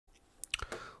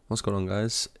What's going on,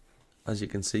 guys? As you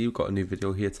can see, we've got a new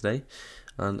video here today,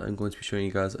 and I'm going to be showing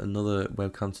you guys another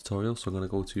webcam tutorial. So I'm going to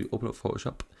go to open up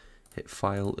Photoshop, hit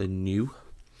File and New.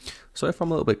 So if I'm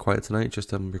a little bit quiet tonight,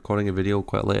 just I'm recording a video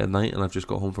quite late at night and I've just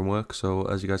got home from work, so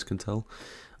as you guys can tell,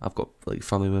 I've got like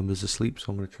family members asleep,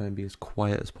 so I'm going to try and be as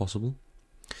quiet as possible.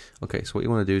 Okay, so what you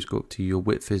want to do is go up to your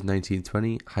width is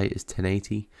 1920, height is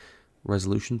 1080,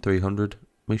 resolution 300.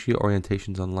 Make sure your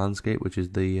orientation's on landscape, which is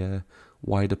the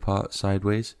wider part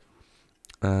sideways.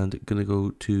 And gonna go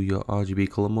to your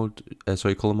RGB color mode.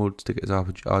 Color mode. Stick it as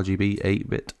RGB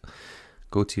 8-bit.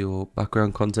 Go to your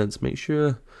background contents. Make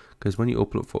sure, because when you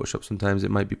open up Photoshop, sometimes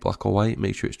it might be black or white.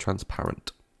 Make sure it's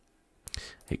transparent.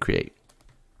 Hit create.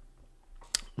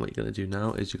 What you're gonna do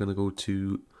now is you're gonna go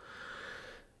to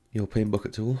your paint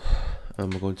bucket tool,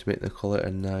 and we're going to make the color a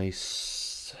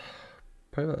nice,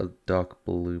 probably a dark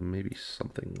blue, maybe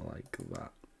something like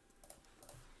that.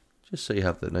 Just so you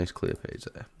have the nice clear page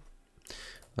there.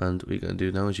 And what you're going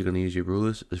to do now is you're going to use your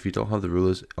rulers. If you don't have the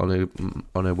rulers on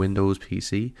a Windows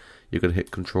PC, you're going to hit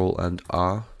Control and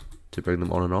R to bring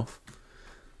them on and off.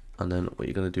 And then what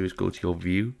you're going to do is go to your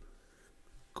view,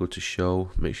 go to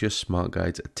show, make sure smart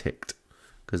guides are ticked,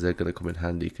 because they're going to come in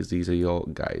handy, because these are your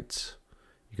guides.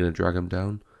 You're going to drag them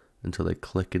down until they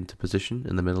click into position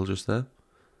in the middle just there.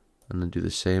 And then do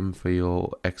the same for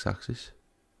your x-axis.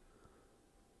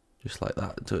 Just like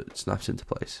that until it snaps into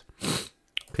place.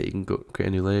 Okay, you can go create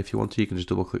a new layer if you want to. You can just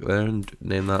double click there and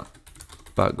name that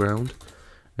background.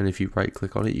 And if you right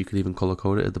click on it, you can even color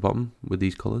code it at the bottom with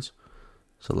these colors.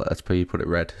 So let's say you put it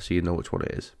red so you know which one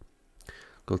it is.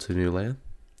 Go to the new layer.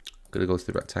 I'm going to go to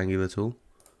the rectangular tool.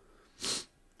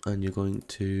 And you're going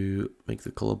to make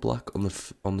the color black on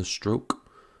the stroke.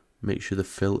 Make sure the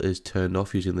fill is turned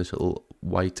off using this little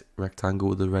white rectangle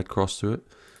with the red cross through it.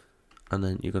 And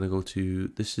then you're going to go to,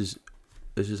 this is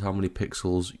how many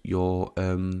pixels your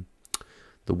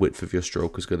the width of your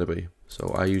stroke is going to be.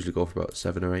 So I usually go for about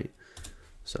 7 or 8.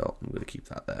 So I'm going to keep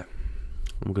that there.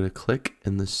 I'm going to click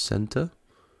in the center,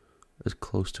 as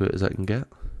close to it as I can get.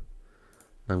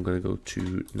 I'm going to go to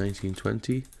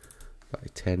 1920 by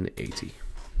 1080.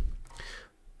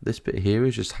 This bit here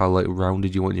is just how like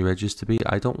rounded you want your edges to be.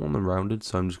 I don't want them rounded,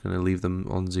 so I'm just going to leave them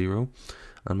on 0.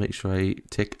 And make sure I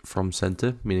tick from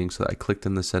center, meaning so that I clicked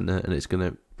in the center and it's going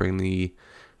to bring the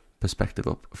perspective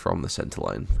up from the center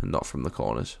line and not from the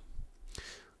corners.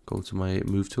 Go to my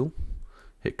move tool,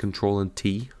 hit Control and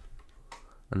T,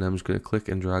 and then I'm just going to click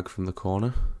and drag from the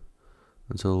corner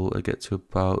until I get to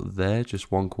about there, just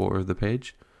 1/4 of the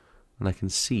page. And I can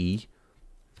see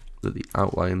that the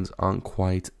outlines aren't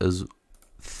quite as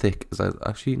thick as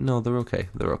no, they're okay.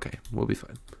 They're okay. We'll be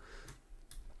fine.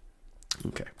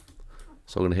 Okay.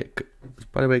 So I'm going to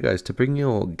hit, by the way guys, to bring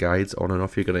your guides on and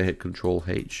off, you're going to hit Control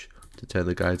H to turn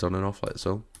the guides on and off like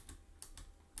so.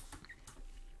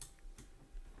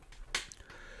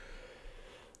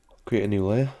 Create a new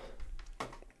layer.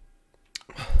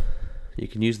 You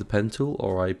can use the pen tool,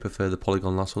 or I prefer the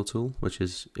polygon lasso tool, which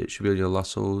is, it should be on your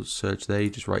lasso search there. You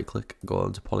just right click, go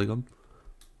on to polygon.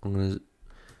 I'm going to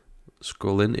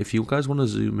scroll in. If you guys want to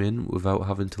zoom in without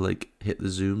having to like hit the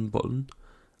zoom button,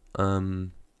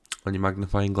 on your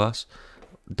magnifying glass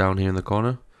down here in the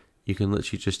corner, you can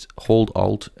literally just hold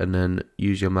Alt and then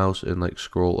use your mouse and like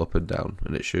scroll up and down,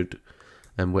 and it should,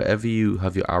 and wherever you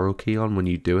have your arrow key on when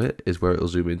you do it is where it'll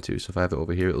zoom into. So if I have it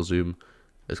over here, it'll zoom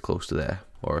as close to there,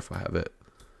 or if I have it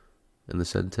in the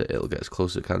center, it'll get as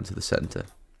close as it can to the center,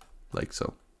 like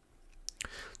so.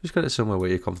 Just get it somewhere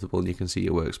where you're comfortable and you can see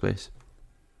your workspace.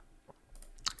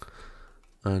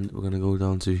 And we're going to go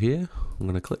down to here. I'm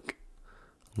going to click.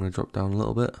 I'm going to drop down a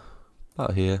little bit,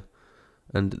 about here.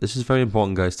 And this is very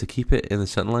important, guys, to keep it in the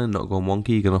center line, not going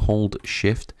wonky. You're going to hold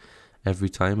Shift every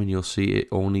time, and you'll see it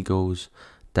only goes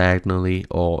diagonally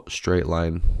or straight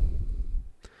line.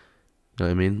 You know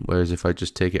what I mean? Whereas if I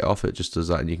just take it off, it just does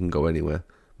that and you can go anywhere.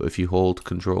 But if you hold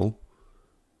Control,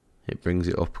 it brings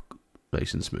it up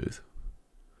nice and smooth.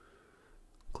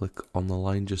 Click on the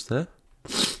line just there.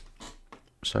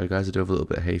 Sorry guys, I do have a little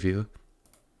bit of hay fever.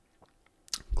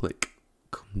 Click,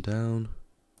 come down,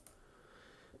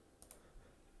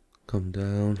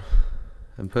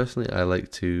 and personally I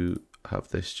like to have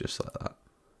this just like that.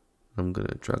 I'm going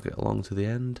to drag it along to the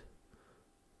end,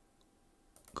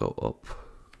 go up,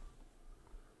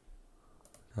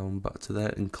 down back to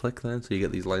there, and click there so you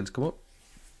get these lines come up.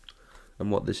 And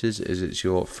what this is it's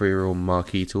your free roam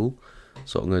marquee tool.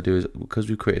 So what I'm going to do is, because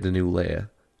we created a new layer,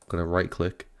 I'm going to right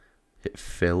click, hit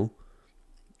fill,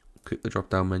 click the drop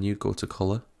down menu, go to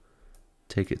color,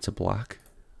 take it to black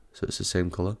so it's the same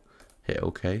color, hit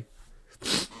OK,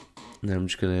 And then I'm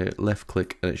just going to left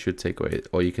click and it should take away,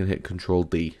 or you can hit Control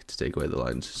D to take away the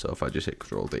lines. So if I just hit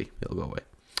Control D, it'll go away.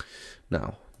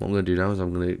 Now, what I'm going to do now is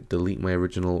I'm going to delete my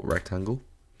original rectangle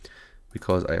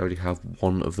because I already have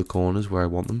one of the corners where I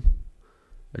want them.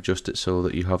 Adjust it so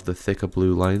that you have the thicker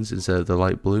blue lines instead of the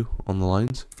light blue on the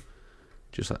lines.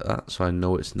 Just like that, so I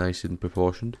know it's nice and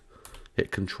proportioned.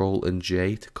 Hit Control and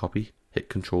J to copy. Hit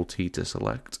Control T to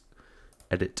select.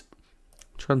 Edit.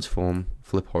 Transform.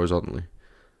 Flip horizontally.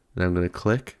 Then I'm going to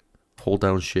click, hold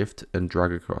down Shift and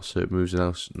drag across so it moves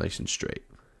now nice and straight.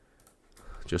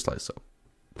 Just like so.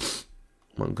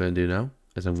 What I'm going to do now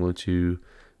is I'm going to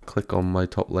click on my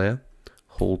top layer,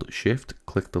 hold Shift,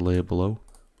 click the layer below,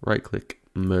 right click,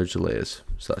 merge the layers.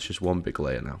 So that's just one big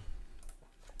layer now.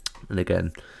 And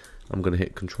again, I'm going to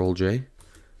hit Control J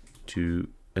and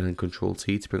then Control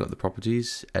T to bring up the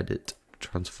properties, edit,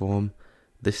 transform.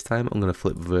 This time I'm going to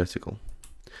flip vertical,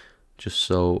 just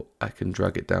so I can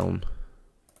drag it down.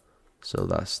 So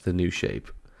that's the new shape.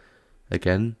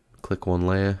 Again, click one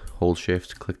layer, hold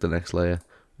Shift, click the next layer,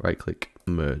 right click,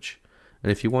 merge.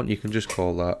 And if you want, you can just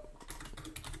call that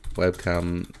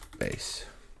webcam base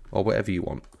or whatever you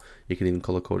want. You can even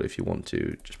color code it if you want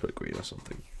to, just put green or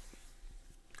something.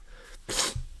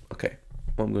 Okay,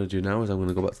 what I'm going to do now is I'm going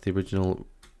to go back to the original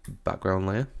background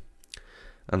layer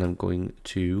and I'm going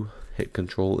to hit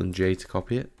Control and J to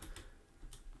copy it.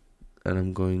 And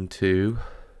I'm going to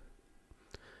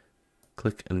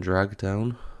click and drag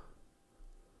down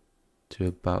to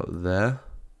about there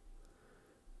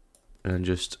and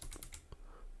just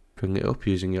bring it up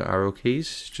using your arrow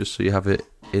keys just so you have it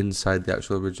inside the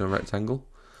actual original rectangle.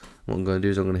 What I'm going to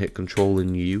do is I'm going to hit Control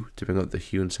and U to bring up the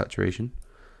hue and saturation,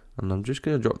 and I'm just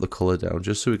going to drop the color down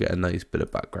just so we get a nice bit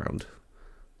of background,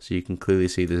 so you can clearly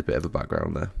see there's a bit of a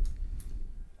background there.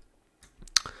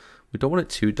 We don't want it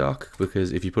too dark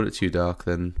because if you put it too dark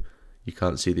then you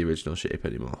can't see the original shape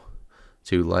anymore.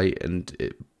 Too light and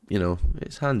it, you know,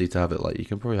 it's handy to have it light. You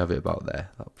can probably have it about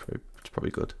there. It's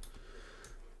probably good.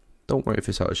 Don't worry if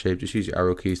it's out of shape, just use your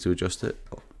arrow keys to adjust it,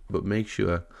 but make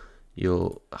sure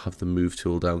you'll have the move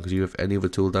tool down, because you have any other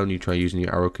tool down, you try using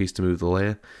your arrow keys to move the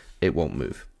layer, it won't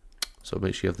move. So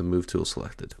make sure you have the move tool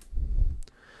selected,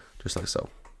 just like so.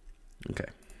 Okay.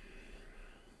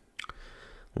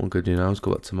 What I'm going to do now is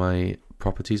go back to my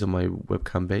properties on my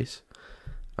webcam base,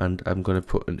 and I'm going to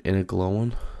put an inner glow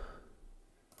on.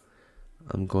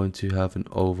 I'm going to have an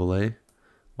overlay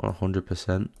on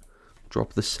 100%.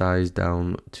 Drop the size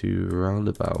down to around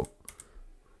about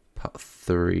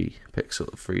 3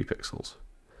 pixels.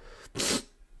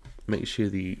 Make sure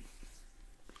the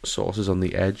source is on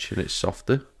the edge and it's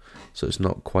softer, so it's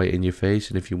not quite in your face.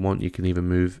 And if you want, you can even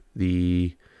move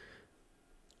the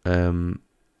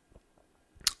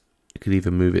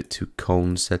it to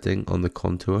cone setting on the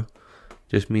contour.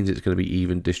 Just means it's going to be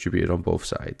even distributed on both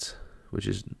sides, which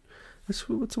is that's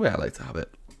the way I like to have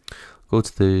it. Go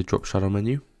to the drop shadow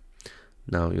menu.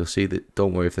 Now you'll see that,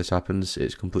 don't worry if this happens,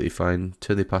 it's completely fine.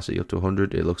 Turn the opacity up to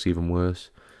 100, it looks even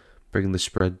worse. Bring the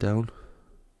spread down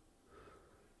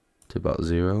to about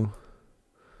 0.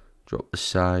 Drop the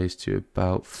size to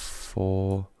about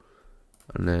 4,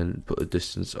 and then put the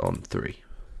distance on 3.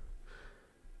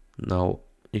 Now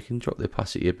you can drop the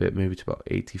opacity a bit, maybe to about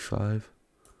 85.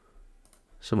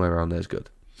 Somewhere around there is good.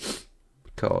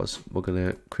 Because we're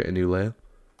going to create a new layer,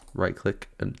 right click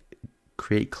and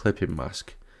create clipping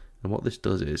mask. And what this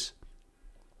does is,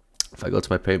 if I go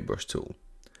to my paintbrush tool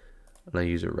and I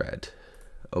use a red.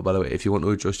 Oh, by the way, if you want to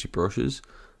adjust your brushes,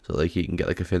 so like you can get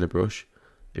like a thinner brush,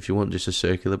 if you want just a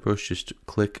circular brush, just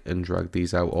click and drag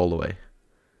these out all the way.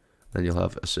 Then you'll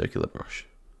have a circular brush.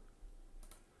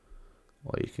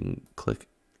 Or you can click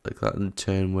like that and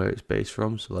turn where it's based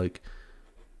from. So like,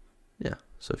 yeah.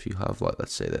 So if you have like,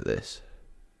 let's say that this.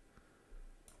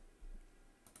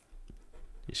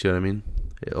 You see what I mean?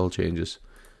 It all changes.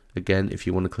 Again, if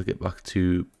you want to click it back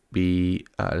to be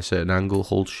at a certain angle,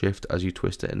 hold Shift as you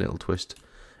twist it and it'll twist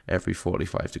every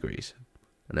 45 degrees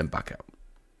and then back out.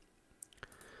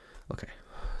 Okay,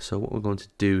 so what we're going to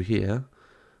do here,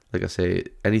 like I say,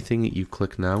 anything that you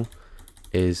click now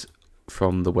is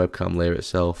from the webcam layer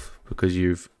itself because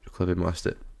you've clipping masked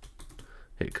it.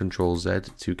 Hit Control Z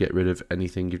to get rid of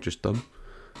anything you've just done.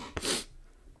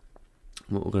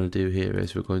 What we're going to do here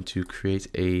is we're going to create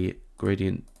a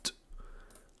gradient.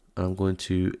 I'm going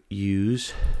to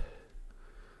use,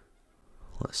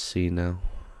 let's see now,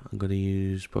 I'm going to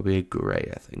use probably a grey,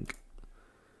 I think.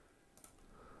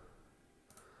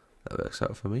 That works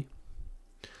out for me.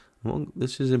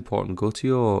 This is important. Go to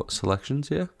your selections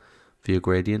here for your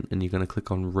gradient and you're going to click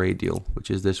on radial,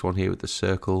 which is this one here with the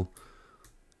circle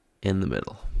in the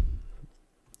middle.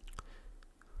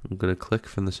 I'm going to click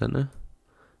from the center.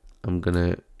 I'm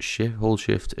going to hold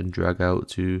shift and drag out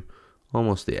to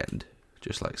almost the end,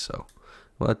 just like so.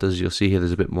 What that does, you'll see here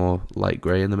there's a bit more light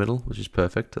grey in the middle, which is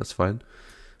perfect, that's fine.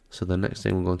 So the next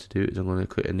thing we're going to do is I'm going to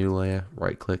create a new layer,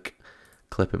 right click,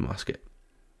 clip and mask it.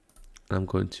 And I'm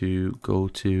going to go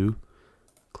to,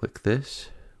 click this,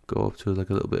 go up to like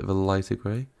a little bit of a lighter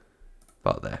grey,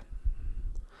 about there.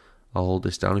 I'll hold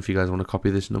this down if you guys want to copy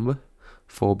this number,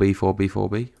 4B, 4B,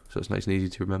 4B, so it's nice and easy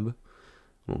to remember.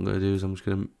 What I'm going to do is I'm just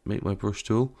going to make my brush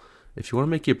tool. If you want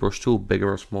to make your brush tool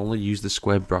bigger or smaller, use the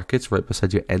square brackets right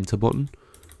beside your enter button.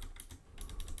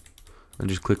 And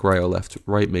just click right or left.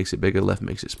 Right makes it bigger, left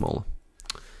makes it smaller.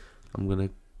 I'm going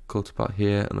to go to about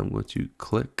here and I'm going to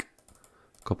click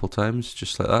a couple times,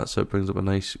 just like that, so it brings up a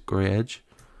nice grey edge.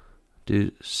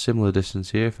 Do similar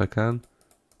distance here if I can.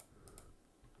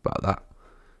 About that.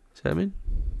 See what I mean?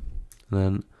 And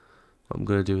then what I'm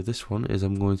going to do with this one is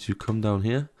I'm going to come down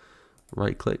here,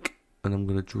 right click, and I'm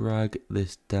going to drag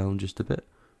this down just a bit,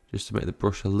 just to make the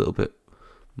brush a little bit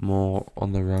more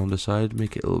on the rounder side,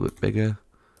 make it a little bit bigger,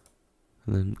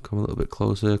 and then come a little bit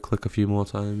closer, click a few more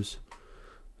times,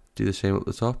 do the same up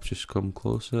the top, just come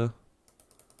closer,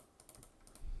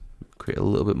 create a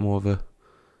little bit more of a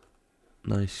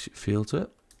nice feel to it.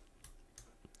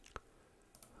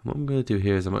 And what I'm going to do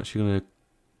here is I'm actually going to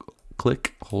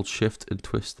click, hold shift and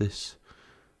twist this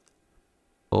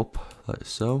up like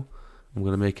so. I'm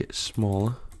going to make it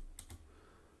smaller.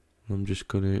 I'm just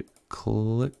going to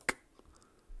click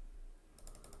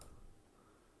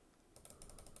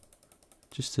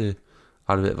just to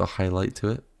add a bit of a highlight to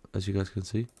it, as you guys can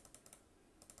see.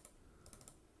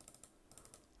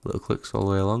 Little clicks all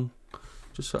the way along,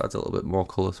 just so it adds a little bit more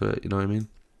colour to it, you know what I mean?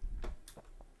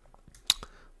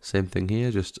 Same thing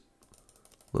here, just a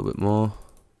little bit more.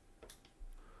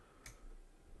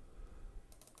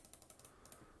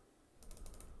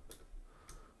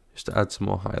 Just to add some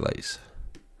more highlights.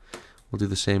 We'll do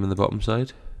the same in the bottom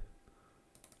side.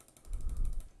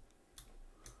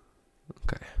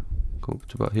 Okay, go up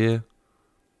to about here.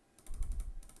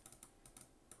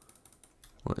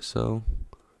 Like so.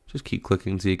 Just keep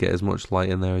clicking till you get as much light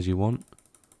in there as you want.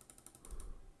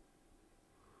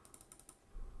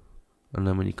 And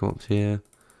then when you come up to here,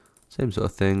 same sort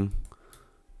of thing.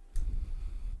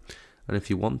 And if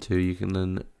you want to, you can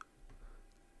then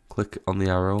click on the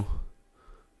arrow,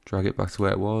 drag it back to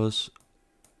where it was.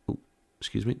 Oh,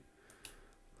 excuse me.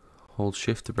 Hold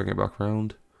shift to bring it back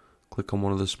around. Click on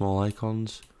one of the small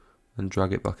icons and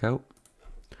drag it back out.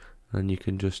 And you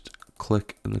can just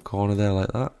click in the corner there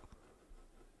like that.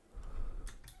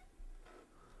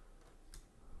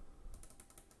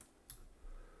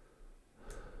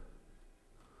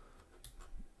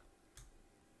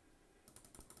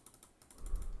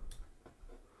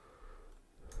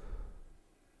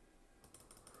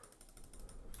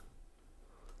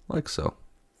 Like so.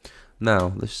 Now,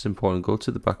 this is important. Go to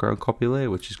the background copy layer,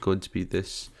 which is going to be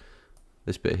this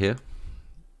bit here.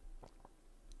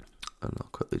 And I'll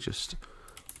quickly just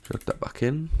drag that back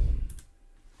in.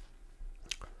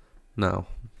 Now,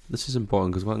 this is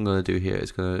important because what I'm going to do here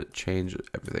is going to change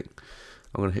everything.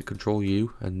 I'm going to hit Control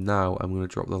U, and now I'm going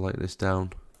to drop the lightness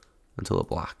down until it's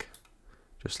black.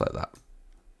 Just like that.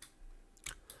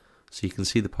 So you can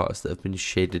see the parts that have been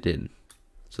shaded in.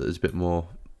 So there's a bit more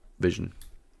vision.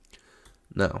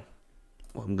 Now,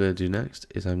 what I'm going to do next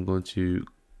is I'm going to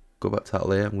go back to that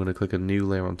layer. I'm going to click a new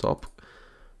layer on top,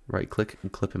 right click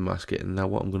and clip and mask it. And now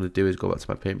what I'm going to do is go back to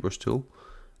my paintbrush tool.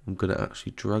 I'm going to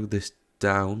actually drag this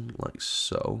down like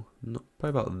so,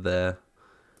 probably about there,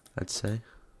 I'd say,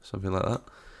 something like that.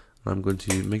 And I'm going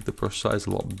to make the brush size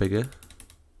a lot bigger.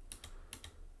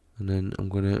 And then I'm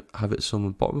going to have it so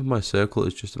the bottom of my circle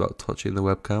is just about touching the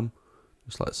webcam,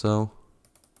 just like so.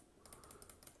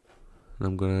 And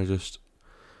I'm going to just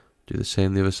do the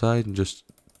same the other side and just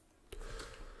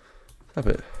have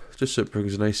it, just so it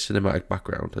brings a nice cinematic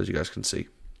background, as you guys can see.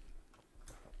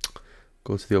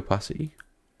 Go to the opacity,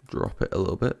 drop it a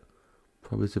little bit,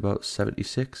 probably to about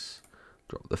 76.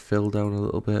 Drop the fill down a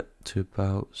little bit to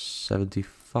about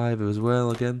 75 as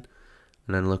well again.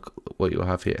 And then look what you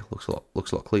have here. Looks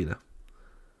a lot cleaner.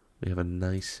 We have a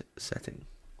nice setting.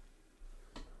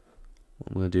 What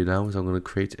I'm going to do now is I'm going to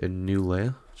create a new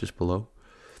layer just below.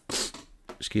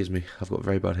 Excuse me, I've got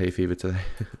very bad hay fever today.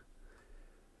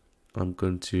 I'm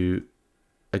going to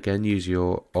again use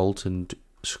your Alt and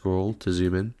scroll to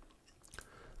zoom in.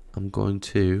 I'm going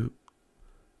to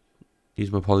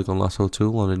use my polygon lasso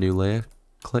tool on a new layer.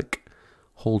 Click,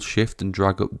 hold shift and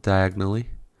drag up diagonally.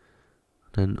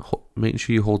 Then make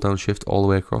sure you hold down shift all the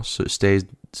way across so it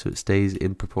stays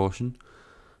in proportion.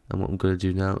 And what I'm going to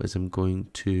do now is I'm going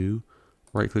to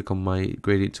right click on my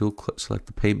gradient tool, select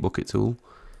the paint bucket tool.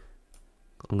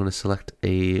 I'm going to select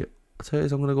I'm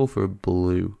going to go for a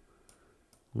blue.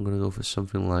 I'm going to go for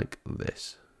something like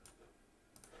this.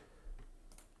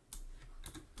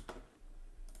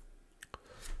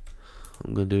 What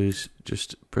I'm going to do is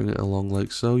just bring it along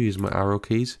like so, use my arrow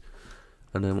keys.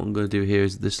 And then what I'm going to do here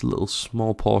is this little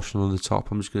small portion on the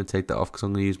top, I'm just going to take that off because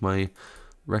I'm going to use my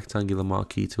rectangular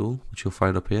marquee tool, which you'll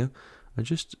find up here, and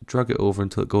just drag it over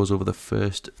until it goes over the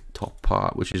first top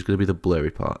part, which is going to be the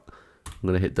blurry part. I'm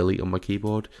going to hit delete on my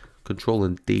keyboard, Control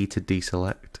and D to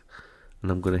deselect, and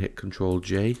I'm going to hit Control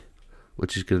J,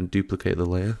 which is going to duplicate the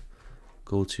layer.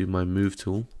 Go to my move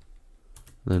tool,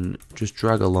 then just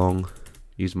drag along,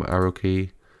 use my arrow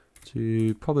key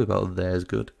to probably about there is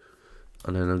good.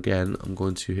 And then again, I'm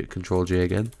going to hit Control J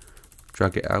again,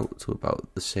 drag it out to about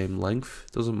the same length.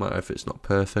 It doesn't matter if it's not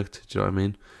perfect, do you know what I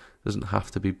mean? It doesn't have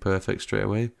to be perfect straight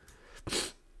away.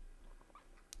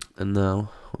 And now,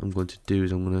 what I'm going to do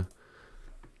is I'm going to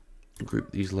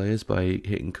group these layers by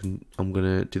hitting, I'm going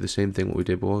to do the same thing what we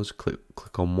did was, click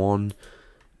on one,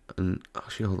 and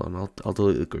actually hold on, I'll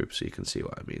delete the group so you can see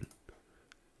what I mean.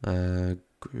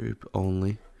 Group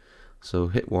only. So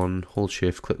hit one, hold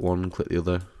shift, click one, click the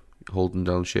other, holding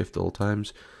down shift all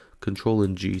times, Control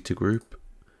and G to group.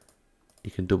 You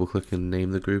can double click and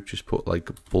name the group, just put like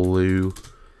blue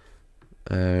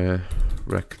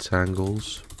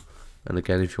rectangles, and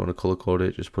again if you want to color code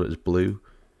it, just put it as blue.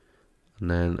 And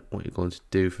then what you're going to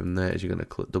do from there is you're going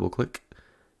to double click,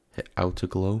 hit outer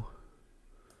glow,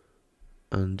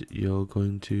 and you're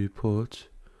going to put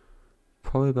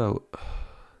probably about,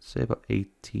 say about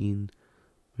 18,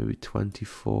 maybe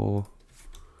 24.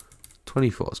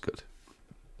 24 is good.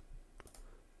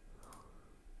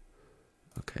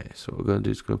 Okay, so what we're going to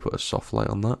do is going to put a soft light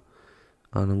on that,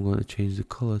 and I'm going to change the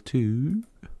color to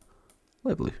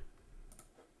light blue.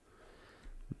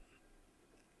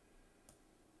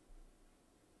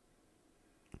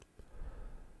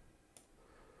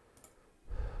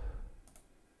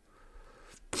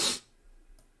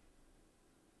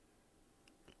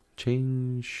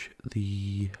 Change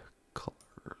the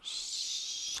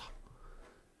colors.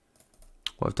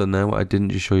 What I've done now, what I didn't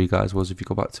just show you guys, was if you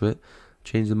go back to it,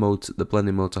 change the mode, the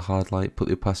blending mode to hard light, put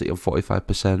the opacity on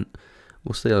 45%.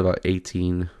 We'll stay at about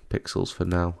 18 pixels for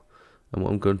now. And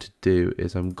what I'm going to do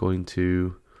is I'm going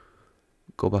to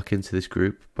go back into this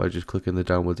group by just clicking the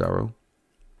downwards arrow.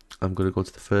 I'm going to go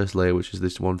to the first layer, which is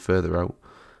this one further out,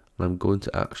 and I'm going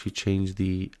to actually change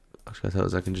the, actually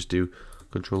I can just do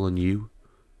Control and U,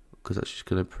 because that's just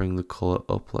going to bring the color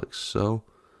up like so.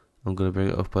 I'm going to bring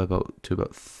it up by about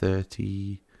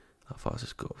 30. How far does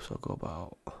this go? So I'll go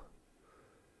about,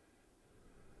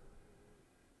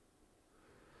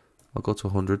 I'll go to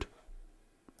 100.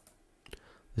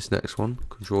 This next one,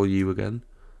 Control U again,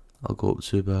 I'll go up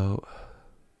to about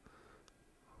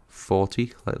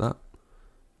 40, like that.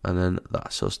 And then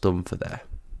that's us done for there.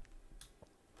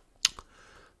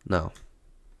 Now,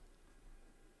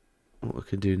 what we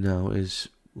can do now is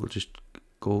we'll just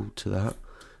go to that,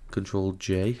 Control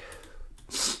J,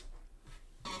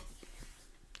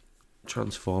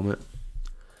 transform it,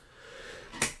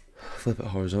 flip it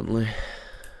horizontally,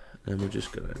 and we're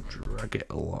just going to drag it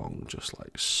along just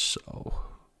like so.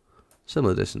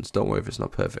 Similar distance, don't worry if it's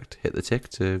not perfect. Hit the tick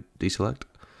to deselect,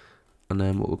 and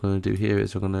then what we're going to do here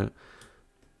is we're going to,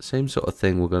 same sort of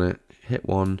thing, we're going to hit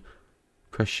one,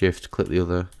 press shift, click the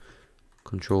other,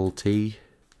 Control T,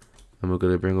 and we're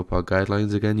going to bring up our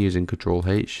guidelines again using Control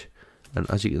H. And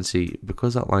as you can see,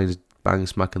 because that line is bang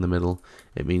smack in the middle,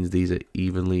 it means these are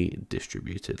evenly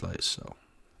distributed like so,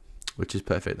 which is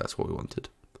perfect. That's what we wanted.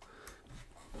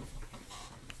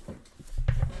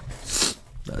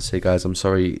 That's it, guys. I'm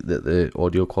sorry that the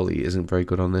audio quality isn't very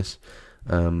good on this.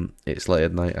 It's late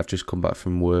at night. I've just come back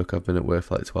from work. I've been at work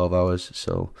for like 12 hours,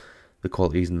 so the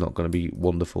quality is not going to be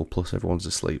wonderful. Plus, everyone's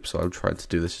asleep, so I'm trying to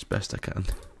do this as best I can.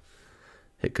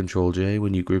 Hit Control J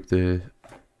when you group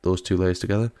those two layers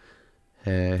together.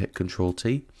 Hit Control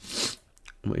T.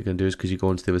 And what you're going to do is, because you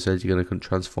go into the other side, you're going to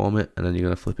transform it, and then you're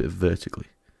going to flip it vertically.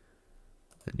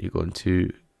 And you're going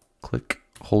to click,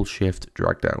 hold shift,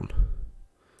 drag down.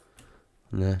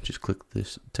 And there, just click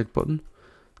this tick button,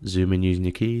 zoom in using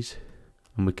your keys,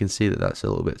 and we can see that that's a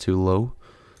little bit too low.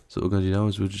 So what we're going to do now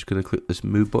is we're just going to click this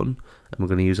move button, and we're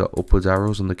going to use our upwards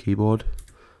arrows on the keyboard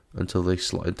until they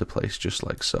slot into place just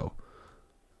like so.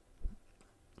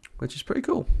 Which is pretty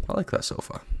cool. I like that so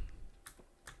far.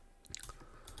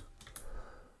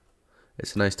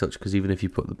 It's a nice touch because even if you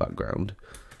put the background,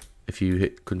 if you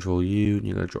hit Control U,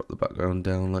 you're going to drop the background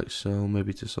down like so,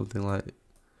 maybe to something like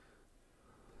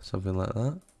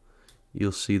that,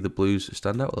 you'll see the blues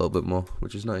stand out a little bit more,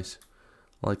 which is nice.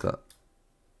 like that.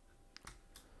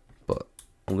 But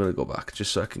I'm going to go back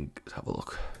just so I can have a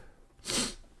look.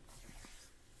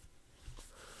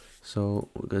 So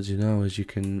what we're going to do now is you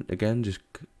can, again, just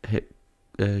hit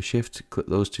shift, click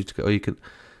those two together. Or you can,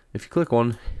 if you click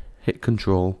one, hit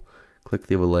control, click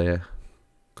the other layer,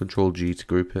 control G to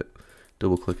group it,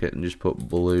 double click it and just put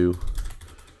blue.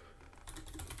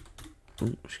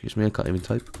 Oh, excuse me, I can't even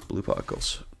type. Blue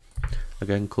particles.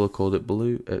 Again, color code it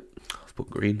blue. I've put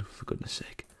green, for goodness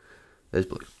sake. There's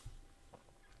blue.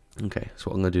 Okay, so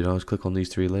what I'm going to do now is click on these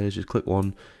three layers. Just click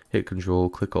one, hit control,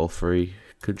 click all three,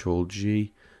 control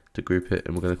G to group it,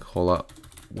 and we're going to call that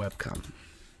webcam.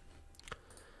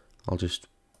 I'll just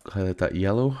highlight that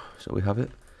yellow so we have it.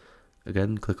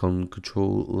 Again, click on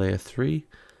control layer 3,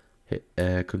 hit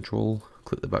control,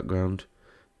 click the background,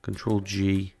 control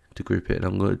G to group it. And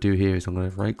what I'm going to do here is I'm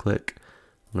going to right click,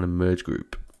 I'm going to merge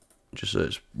group, just so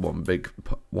it's one big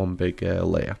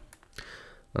layer.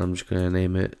 I'm just going to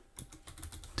name it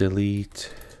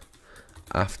delete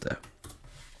after,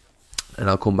 and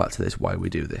I'll come back to this why we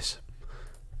do this.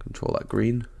 Control that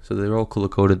green, so they're all color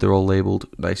coded, they're all labeled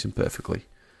nice and perfectly.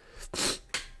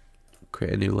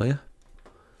 Create a new layer,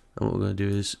 and what we're going to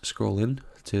do is scroll in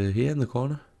to here in the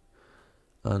corner,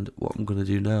 and what I'm going to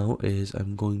do now is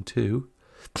I'm going to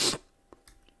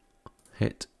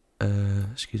hit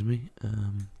excuse me,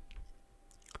 I'm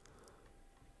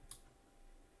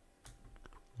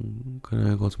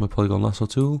gonna go to my polygon lasso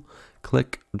tool,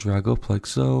 click, drag up like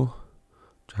so,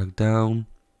 drag down,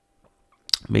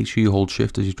 make sure you hold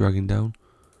shift as you're dragging down,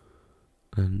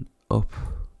 and up,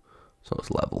 so it's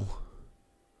level.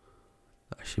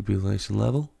 That should be nice and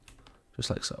level, just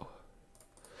like so.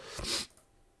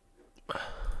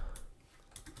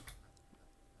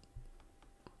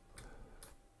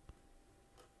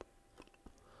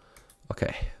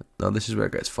 Okay, now this is where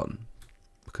it gets fun,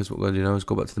 because what we're going to do now is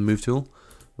go back to the move tool.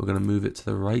 We're going to move it to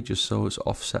the right just so it's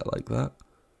offset like that.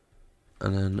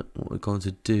 And then what we're going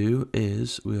to do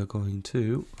is we are going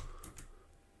to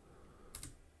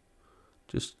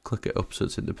just click it up so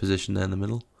it's in the position there in the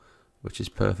middle, which is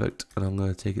perfect. And I'm going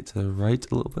to take it to the right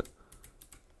a little bit.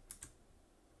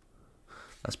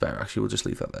 That's better, actually. We'll just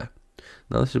leave that there.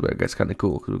 Now this is where it gets kind of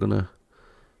cool, because we're going to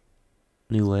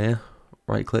new layer,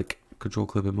 right click, control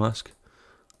clip and mask.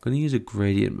 I'm going to use a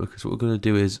gradient, because what we're going to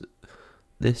do is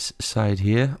this side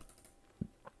here,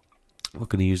 we're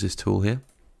going to use this tool here,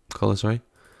 color, sorry,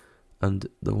 and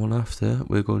the one after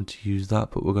we're going to use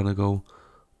that, but we're going to go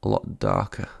a lot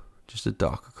darker, just a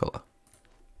darker color.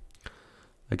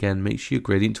 Again, make sure your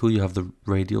gradient tool, you have the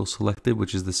radial selected,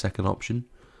 which is the second option,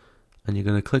 and you're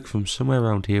going to click from somewhere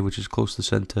around here, which is close to the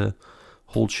center,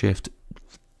 hold shift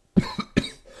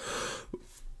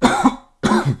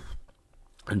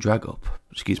and drag up,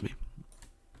 excuse me.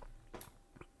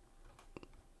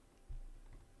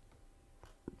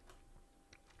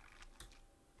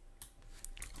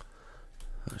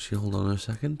 Actually, hold on a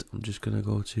second. I'm just going to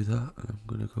go to that, and I'm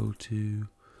going to go to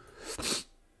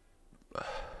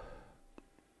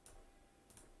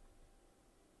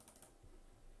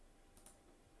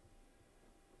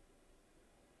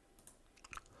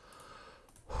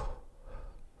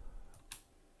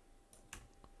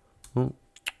oh.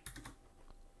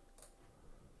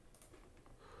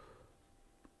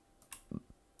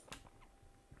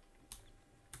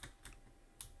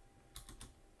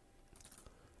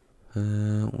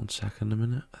 One second a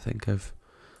minute. I think I've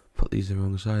put these the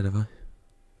wrong side, have I?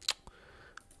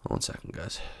 1 second,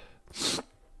 guys.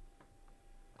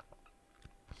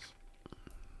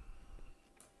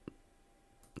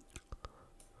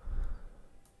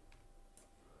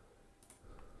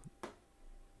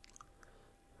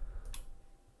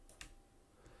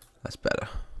 That's better.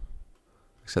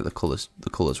 Except the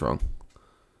colour's wrong,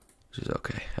 which is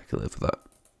okay. I can live with that.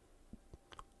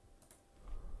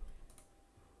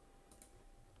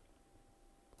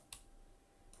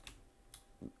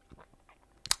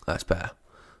 That's better.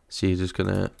 So you're just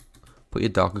gonna put your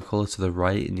darker colour to the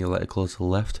right and your lighter colour to the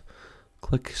left.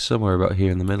 Click somewhere about here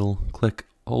in the middle. Click,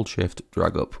 hold shift,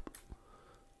 drag up.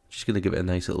 Just gonna give it a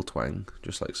nice little twang,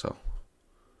 just like so.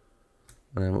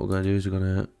 And then what we're gonna do is we're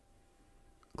gonna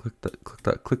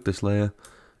click this layer,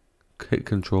 hit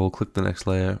control, click the next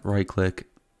layer, right click,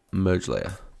 merge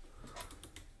layer.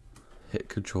 Hit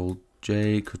control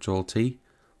J, control T,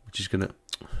 which is gonna,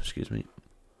 excuse me,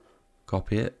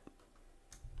 copy it.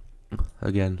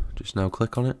 Again, just now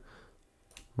click on it.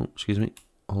 Oh, excuse me.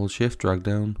 Hold shift, drag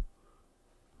down.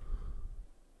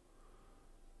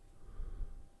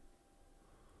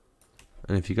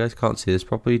 And if you guys can't see this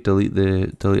properly,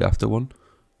 delete after one,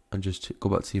 and just go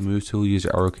back to your move tool. Use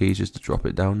your arrow keys just to drop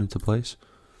it down into place,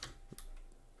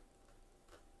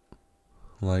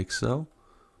 like so,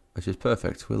 which is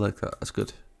perfect. We like that. That's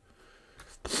good.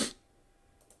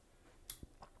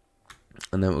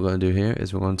 And then what we're going to do here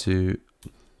is we're going to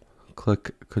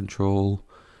click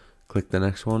the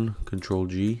next one, Control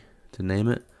G to name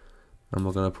it, and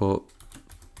we're going to put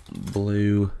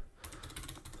blue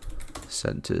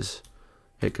centers.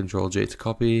 Hit Control J to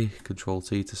copy, Control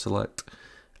T to select,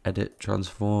 edit,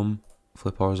 transform,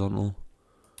 flip horizontal,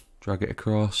 drag it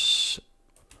across,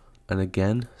 and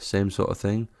again, same sort of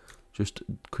thing. Just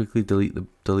quickly delete the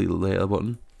later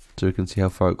button so we can see how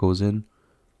far it goes in.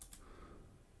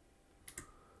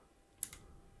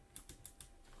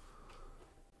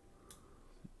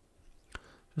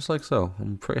 Just like so.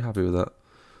 I'm pretty happy with that.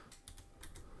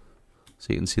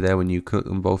 So you can see there when you click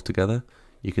them both together,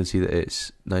 you can see that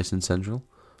it's nice and central.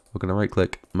 We're going to right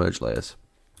click, merge layers.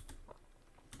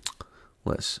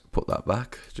 Let's put that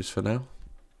back just for now.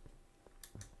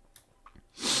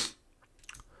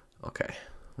 Okay,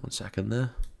 1 second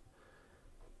there.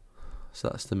 So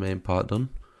that's the main part done.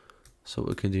 So what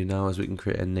we can do now is we can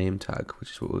create a name tag,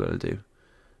 which is what we're going to do.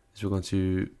 Is we're going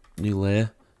to new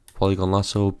layer, polygon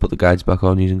lasso, put the guides back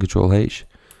on using Control H.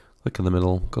 Click in the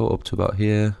middle, go up to about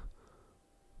here.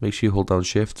 Make sure you hold down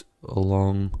Shift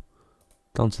along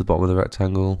down to the bottom of the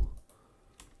rectangle,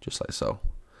 just like so.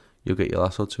 You'll get your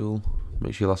lasso tool.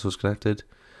 Make sure your lasso is connected.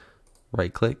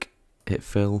 Right click, hit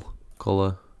fill,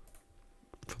 color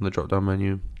from the drop down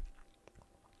menu,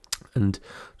 and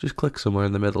just click somewhere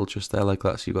in the middle, just there like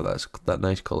that, so you've got that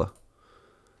nice color.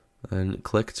 And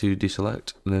click to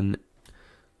deselect, and then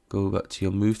go back to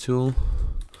your move tool.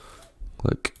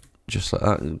 Click just like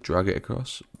that and drag it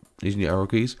across using your arrow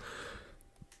keys.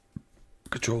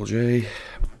 Control J,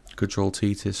 Control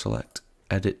T to select,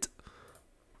 edit,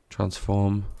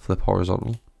 transform, flip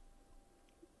horizontal.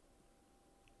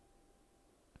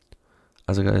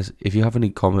 As a guys, if you have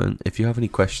any questions,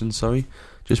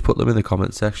 just put them in the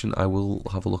comment section. I will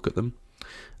have a look at them.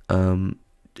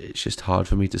 It's just hard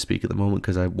for me to speak at the moment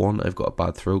because one, I've got a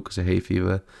bad throat because of hay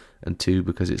fever, and two,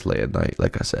 because it's late at night,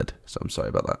 like I said. So I'm sorry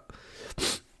about that.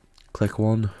 Click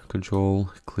one,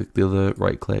 control, click the other,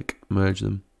 right click, merge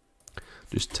them.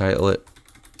 Just title it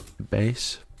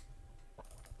base,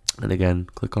 and again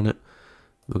click on it.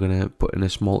 We're going to put in a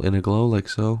small inner glow like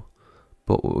so,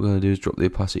 but what we're going to do is drop the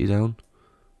opacity down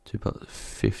to about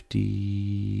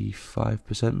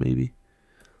 55% maybe.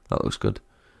 That looks good.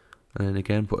 And then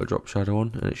again put a drop shadow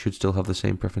on, and it should still have the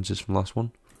same preferences from last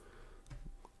one.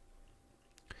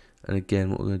 And again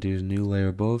what we're going to do is new layer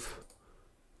above,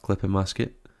 clip and mask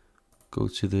it, go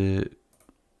to the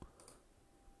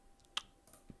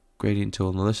gradient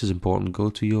tool. Now this is important.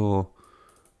 Go to your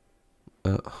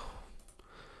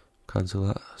cancel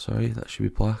that, sorry, that should be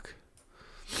black,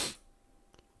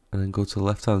 and then go to the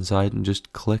left hand side and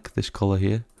just click this color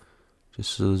here,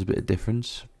 just so there's a bit of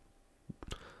difference.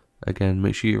 Again,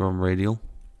 make sure you're on radial,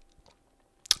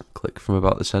 click from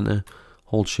about the center,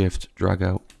 hold shift, drag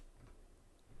out,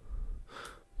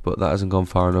 but that hasn't gone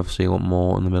far enough, so you want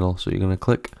more in the middle, so you're going to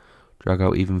click, drag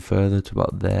out even further to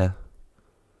about there.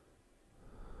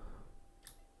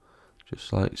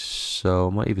 Just like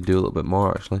so. Might even do a little bit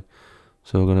more actually.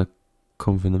 So we're going to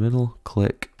come from the middle,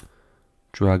 click,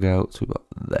 drag out to about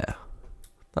there.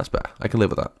 That's better. I can live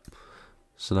with that.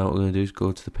 So now what we're going to do is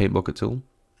go to the paint bucket tool,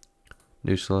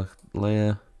 new select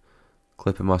layer,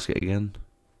 clip and mask it again.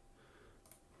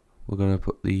 We're going to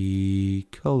put the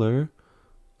color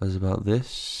as about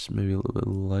this, maybe a little bit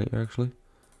lighter actually.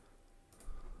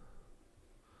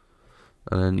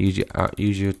 And then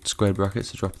use your square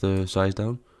brackets to drop the size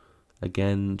down.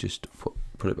 Again, just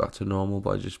put it back to normal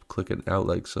by just clicking it out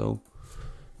like so.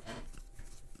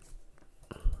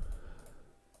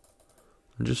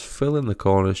 And just fill in the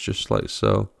corners just like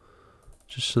so.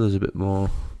 Just so there's a bit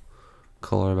more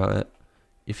colour about it.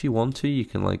 If you want to, you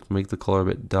can like make the colour a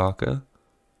bit darker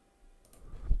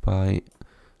by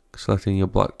selecting your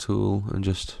black tool and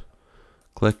just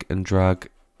click and drag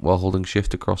while holding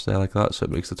shift across there like that, so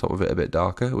it makes the top of it a bit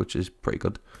darker, which is pretty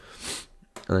good.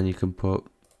 And then you can put,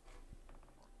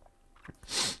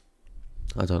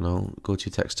 I don't know, go to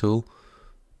your text tool,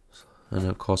 and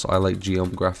of course I like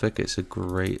Geom Graphic. It's a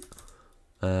great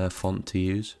font to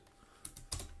use.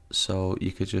 So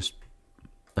you could just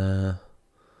 1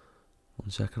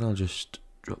 second, I'll just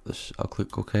drop this, I'll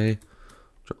click OK,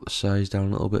 drop the size down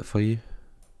a little bit for you.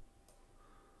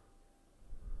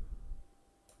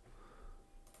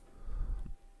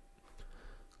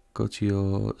 Go to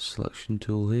your selection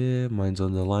tool here, mine's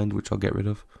underlined, which I'll get rid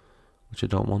of, which I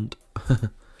don't want.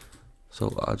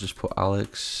 So I'll just put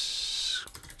Alex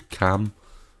Cam,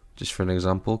 just for an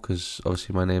example, because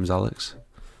obviously my name's Alex.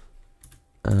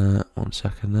 1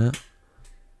 second there.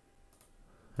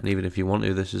 And even if you want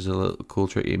to, this is a little cool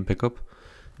trick you can pick up.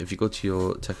 If you go to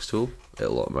your text tool,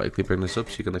 it'll automatically bring this up.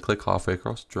 So you're going to click halfway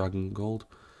across, drag and gold,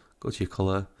 go to your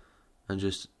color, and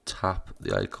just tap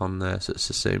the icon there so it's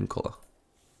the same color.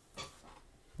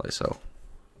 Like so.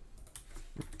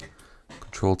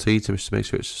 Control T to make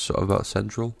sure it's sort of about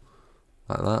central.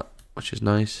 Like that, which is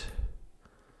nice.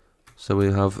 So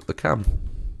we have the cam,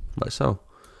 like so.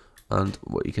 And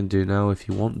what you can do now if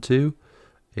you want to,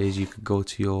 is you can go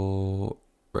to your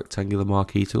rectangular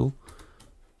marquee tool,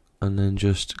 and then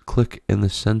just click in the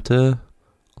center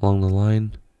along the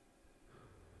line.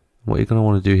 What you're going to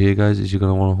want to do here, guys, is you're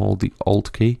going to want to hold the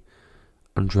Alt key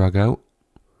and drag out,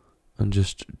 and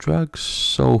just drag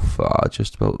so far,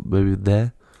 just about maybe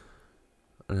there.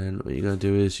 And then what you're going to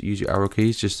do is use your arrow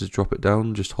keys just to drop it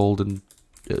down, just hold and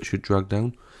it should drag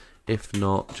down. If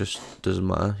not, just doesn't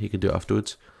matter, you can do it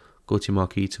afterwards. Go to your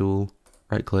marquee tool,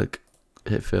 right click,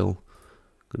 hit fill,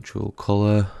 control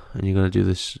color, and you're going to do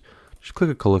this, just click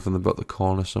a color from about the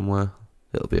corner somewhere,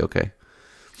 it'll be okay.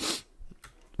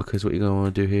 Because what you're going to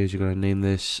want to do here is you're going to name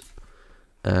this,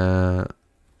 no,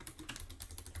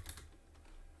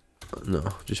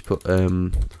 just put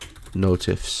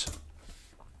notifs.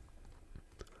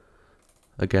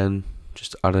 Again,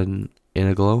 just add an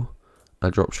inner glow, a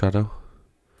drop shadow,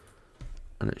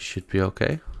 and it should be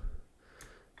okay.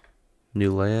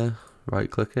 New layer, right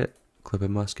click it, clip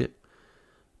and mask it.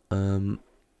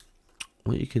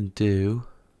 What you can do,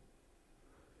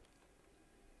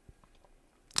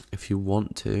 if you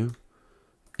want to,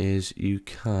 is you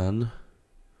can,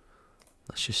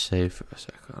 let's just save for a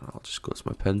second, I'll just go to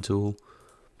my pen tool,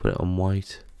 put it on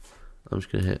white. I'm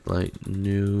just going to hit like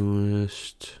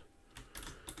newest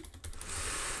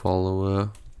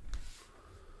follower,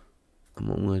 and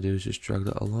what I'm going to do is just drag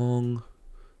that along,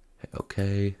 hit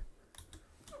OK,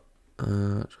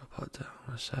 drop that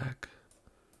down a sec,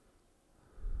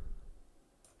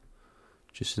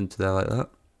 just into there like that.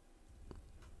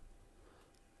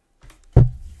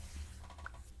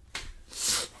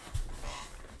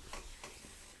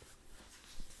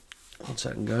 One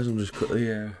second, guys, I'm just quickly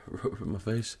rubbing my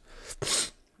face.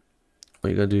 What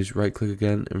you're going to do is right click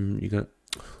again, and you're going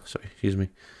to, excuse me,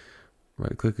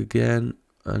 right click again,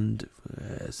 and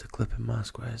where's the clipping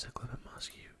mask? Where's the clipping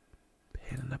mask? You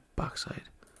pain in the backside.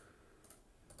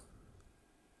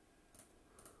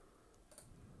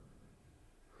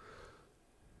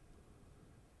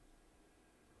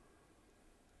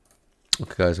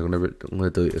 Okay, guys, I'm gonna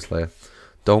delete this layer.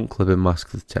 Don't clip and mask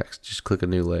the text. Just click a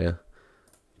new layer,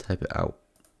 type it out.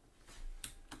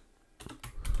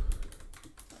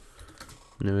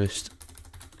 Newest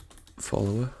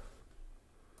follower.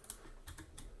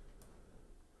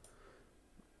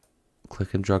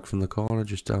 Click and drag from the corner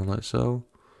just down like so.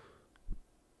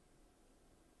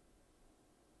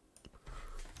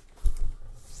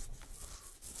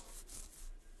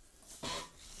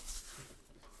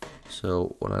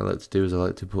 So what I like to do is I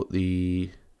like to put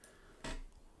the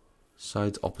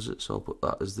sides opposite, so I'll put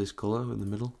that as this colour in the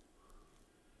middle.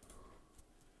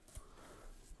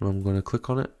 And I'm going to click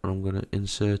on it, and I'm going to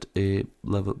insert a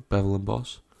bevel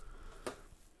emboss.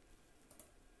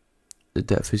 The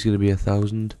depth is going to be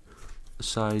 1000. The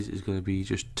size is going to be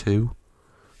just 2,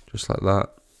 just like that.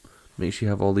 Make sure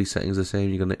you have all these settings the same.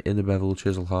 You're going to inner bevel,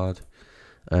 chisel hard,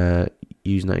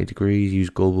 use 90 degrees, use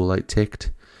global light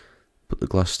ticked. Put the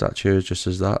glass stature just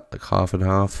as that, like half and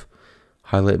half.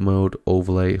 Highlight mode,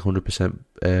 overlay, 100%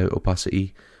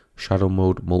 opacity. Shadow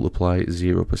mode, multiply,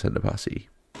 0% opacity.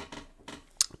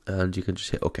 And you can just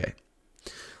hit OK.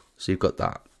 So you've got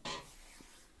that.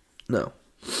 Now,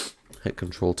 hit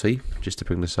Control T just to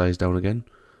bring the size down again.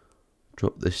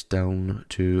 Drop this down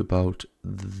to about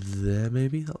there,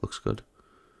 maybe. That looks good.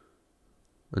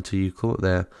 Until you come up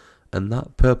there. And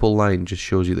that purple line just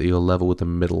shows you that you're level with the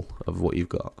middle of what you've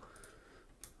got.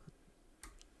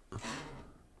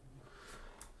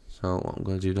 So what I'm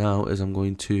going to do now is I'm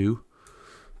going to,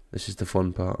 this is the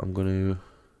fun part, I'm going to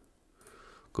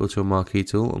go to a marquee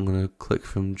tool. I'm going to click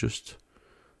from just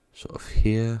sort of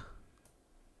here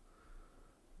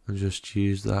and just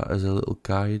use that as a little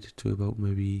guide to about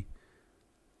maybe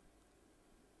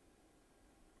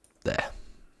there.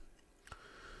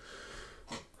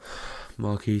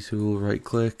 Marquee tool, right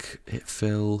click, hit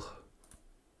fill,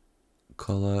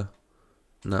 color.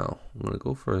 Now I'm going to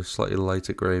go for a slightly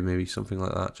lighter grey, maybe something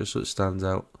like that, just so it stands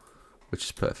out, which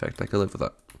is perfect. I can live with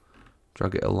that.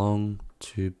 Drag it along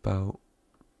to about,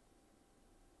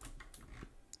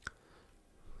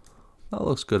 that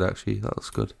looks good actually, that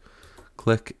looks good.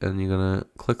 Click, and you're going to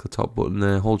click the top button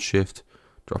there, hold shift,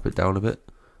 drop it down a bit,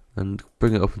 and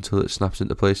bring it up until it snaps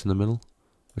into place in the middle,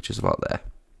 which is about there.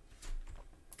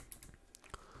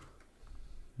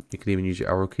 You can even use your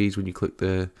arrow keys when you click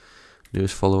the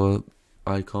newest follower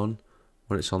icon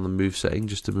when it's on the move setting,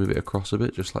 just to move it across a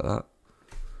bit, just like that.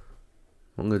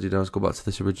 What I'm going to do now is go back to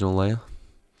this original layer.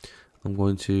 I'm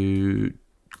going to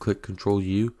click Control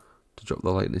U to drop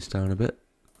the lightness down a bit.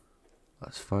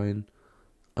 That's fine.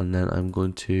 And then I'm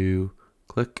going to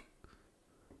click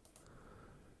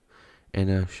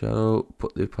Inner Shadow,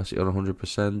 put the opacity on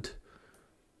 100%.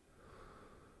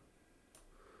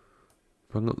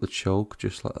 Bring up the choke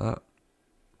just like that.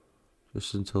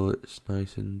 Just until it's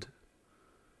nice and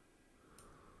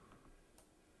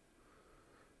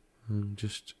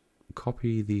just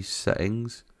copy these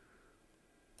settings.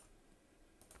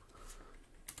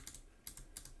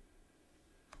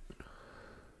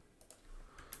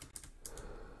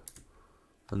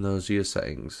 And those are your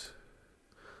settings.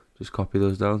 Just copy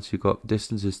those down. So you've got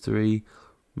distance is 3,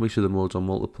 make sure the mode's on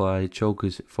multiply, choke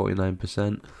is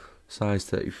 49%, size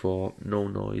 34, no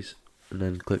noise, and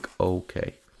then click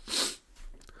OK.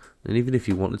 And even if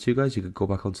you wanted to, guys, you could go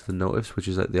back onto the notice, which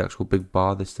is like the actual big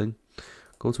bar, this thing.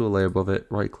 Go to a layer above it,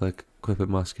 right click, clip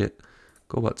and mask it,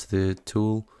 go back to the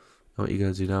tool. And what you're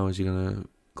going to do now is you're going to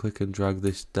click and drag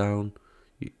this down,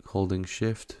 holding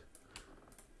shift,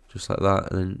 just like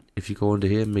that. And then if you go under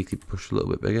here, make the brush a little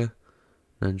bit bigger,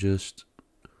 and just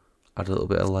add a little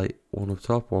bit of light, one up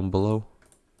top, one below.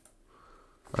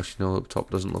 Actually no, up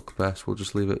top doesn't look best, we'll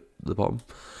just leave it at the bottom.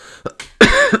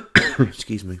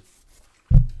 Excuse me.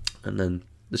 And then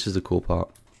this is the cool part,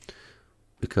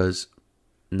 because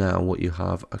now what you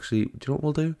have, actually, do you know what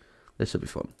we'll do? This will be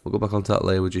fun. We'll go back onto that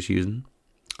layer we're just using,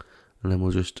 and then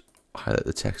we'll just highlight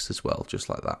the text as well, just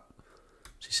like that.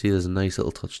 So you see there's a nice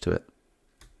little touch to it.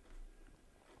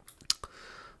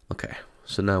 Okay,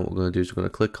 so now what we're going to do is we're going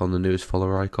to click on the newest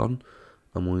follower icon,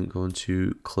 and we're going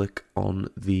to click on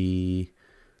the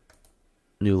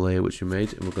new layer which we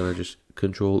made, and we're going to just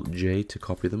Control J to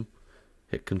copy them,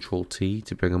 hit Control T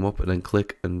to bring them up, and then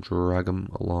click and drag them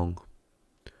along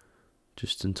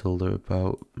just until they're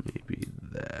about maybe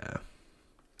there.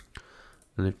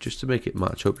 And if just to make it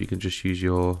match up, you can just use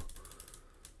your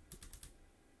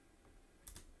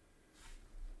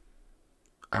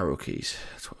arrow keys.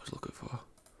 That's what I was looking for.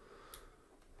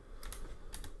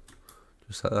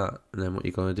 Just like that. And then what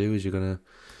you're going to do is you're going to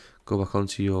go back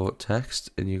onto your text,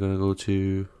 and you're going to go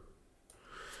to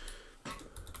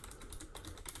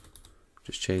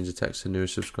just change the text to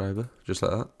newest subscriber, just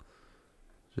like that,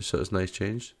 just so it's nice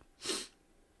changed.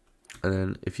 And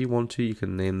then if you want to, you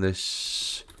can name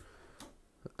this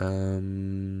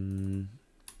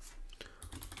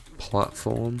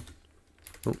platform.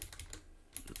 Oh.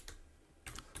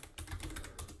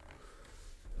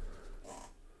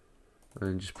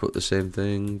 And just put the same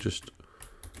thing, just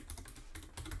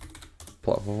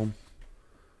platform.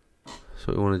 So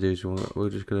what we want to do is we're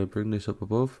just going to bring this up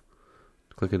above,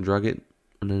 click and drag it,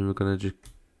 and then we're going to just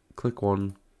click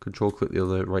one, control click the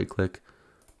other, right click,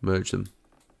 merge them,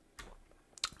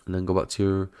 and then go back to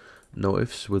your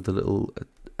notifs with the little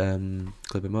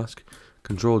clip and mask.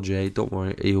 Control J, don't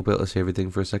worry, you'll be able to see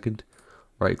everything for a second.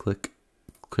 Right click,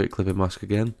 create clip and mask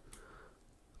again.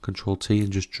 Control T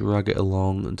and just drag it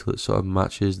along until it sort of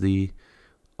matches the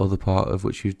other part of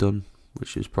which you've done,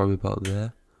 which is probably about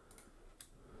there.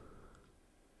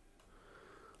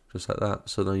 Just like that.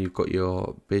 So now you've got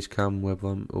your Basecamp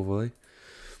webcam overlay.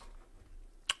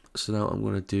 So now what I'm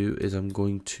going to do is I'm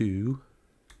going to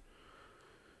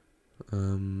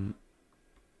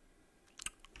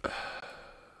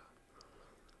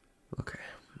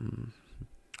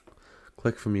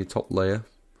click from your top layer,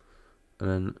 and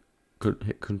then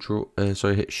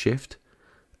hit shift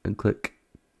and click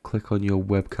on your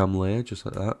webcam layer, just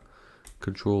like that.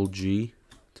 Control G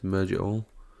to merge it all.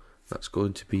 That's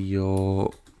going to be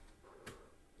your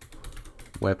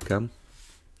webcam.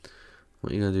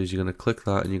 What you're going to do is you're going to click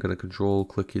that, and you're going to control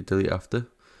click your delete after,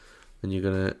 and you're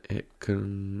going to hit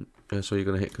you're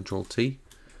going to hit Control T,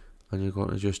 and you're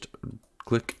going to just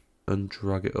click and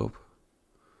drag it up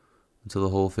until the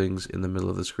whole thing's in the middle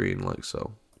of the screen, like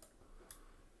so.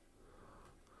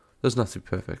 Doesn't have to be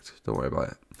perfect, don't worry about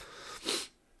it.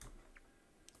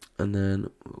 And then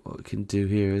what we can do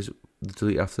here is the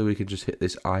delete after, we can just hit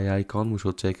this eye icon, which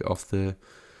will take it off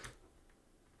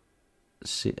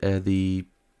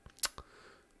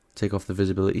take off the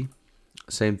visibility.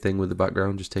 Same thing with the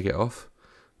background, just take it off.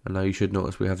 And now you should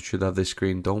notice we should have this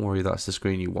screen. Don't worry, that's the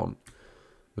screen you want,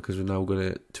 because we're now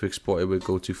going to export it. We'll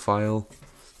go to File,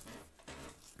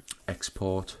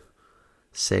 Export,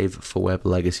 Save for Web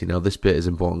Legacy. Now this bit is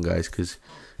important, guys, because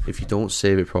if you don't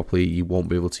save it properly, you won't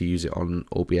be able to use it on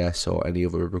OBS or any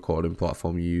other recording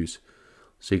platform you use.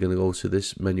 So you're going to go to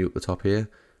this menu at the top here.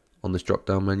 On this drop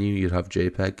down menu, you'd have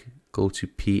JPEG, go to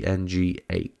PNG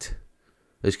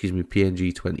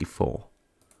 24.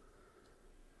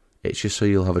 It's just so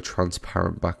you'll have a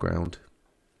transparent background.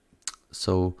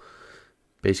 So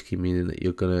basically meaning that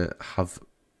you're going to have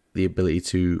the ability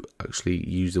to actually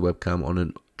use the webcam on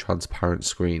a transparent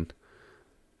screen.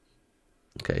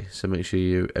 Okay, so make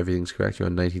sure everything's correct. You're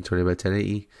on 1920 by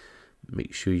 1080.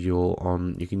 Make sure you're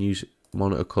on, you can use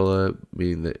monitor color,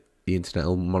 meaning that the internet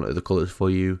will monitor the colors for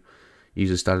you.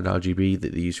 Use a standard RGB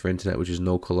that they use for internet, which is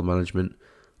no color management,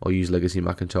 or use Legacy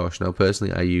Macintosh. Now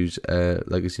personally I use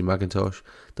Legacy Macintosh.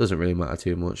 Doesn't really matter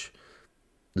too much.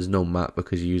 There's no matte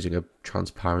because you're using a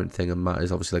transparent thing, and matte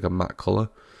is obviously like a matte color.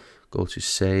 Go to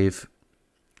save,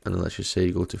 and then let's just say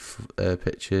you go to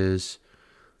pictures,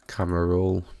 camera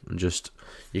roll, and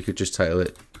you could just title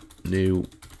it new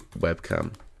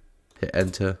webcam. Hit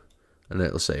enter, and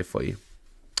it'll save for you.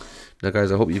 Now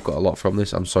guys, I hope you've got a lot from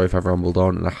this. I'm sorry if I've rambled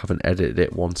on and I haven't edited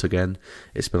it once again.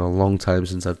 It's been a long time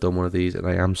since I've done one of these, and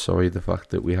I am sorry the fact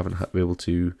that we haven't been able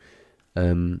to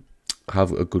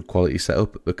have a good quality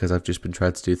setup, because I've just been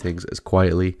trying to do things as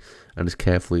quietly and as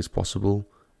carefully as possible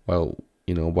while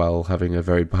having a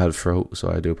very bad throat,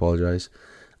 so I do apologise.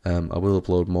 I will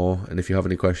upload more, and if you have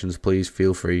any questions, please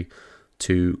feel free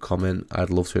to comment.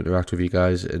 I'd love to interact with you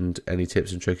guys, and any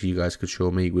tips and tricks you guys could show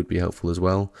me would be helpful as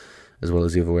well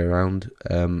as the other way around.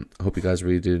 I hope you guys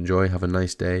really did enjoy. Have a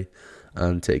nice day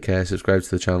and take care. Subscribe to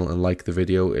the channel and like the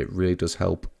video. It really does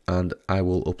help, and I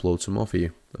will upload some more for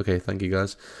you. Okay, thank you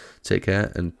guys. Take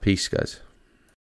care and peace, guys.